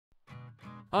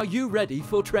Are you ready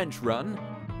for Trench Run?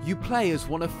 You play as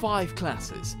one of 5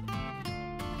 classes.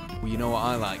 Well, you know what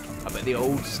I like? I bet the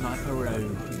old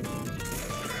sniper-o.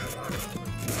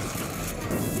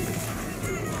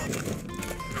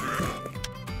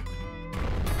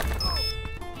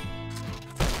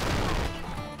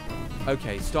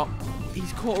 Okay, stop.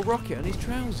 He's caught a rocket on his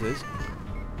trousers.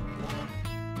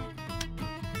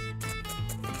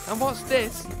 And what's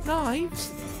this?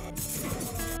 Knives?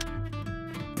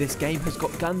 This game has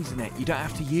got guns in it. You don't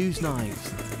have to use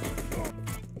knives.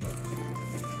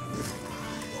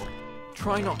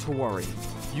 Try not to worry.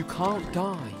 You can't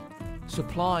die.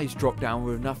 Supplies drop down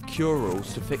with enough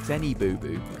cure-alls to fix any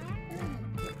boo-boo.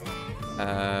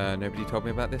 Nobody told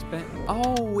me about this bit?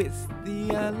 Oh, it's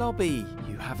the lobby.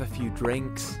 You have a few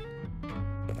drinks.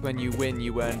 When you win,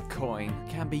 you earn coin.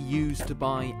 Can be used to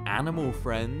buy animal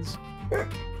friends.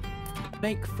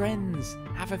 Make friends,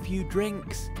 have a few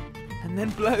drinks, and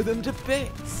then blow them to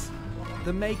bits.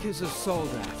 The makers of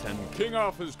Soldat and King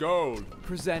Arthur's Gold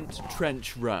present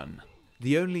Trench Run,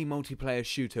 the only multiplayer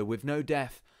shooter with no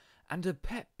death and a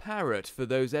pet parrot for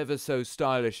those ever so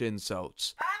stylish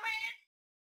insults.